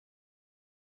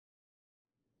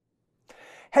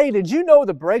Hey, did you know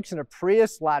the brakes in a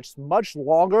Prius last much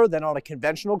longer than on a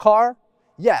conventional car?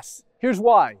 Yes, here's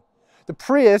why. The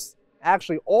Prius,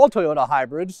 actually all Toyota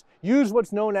hybrids, use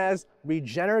what's known as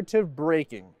regenerative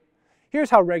braking. Here's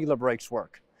how regular brakes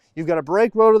work. You've got a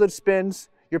brake rotor that spins,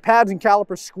 your pads and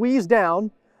calipers squeeze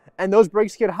down, and those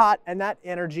brakes get hot and that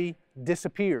energy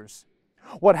disappears.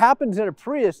 What happens in a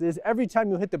Prius is every time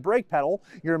you hit the brake pedal,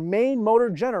 your main motor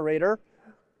generator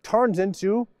turns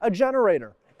into a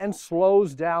generator and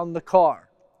slows down the car.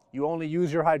 You only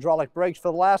use your hydraulic brakes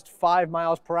for the last 5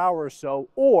 miles per hour or so,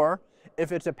 or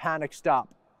if it's a panic stop.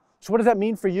 So what does that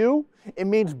mean for you? It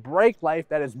means brake life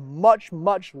that is much,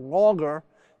 much longer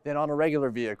than on a regular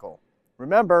vehicle.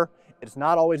 Remember, it's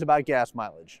not always about gas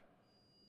mileage.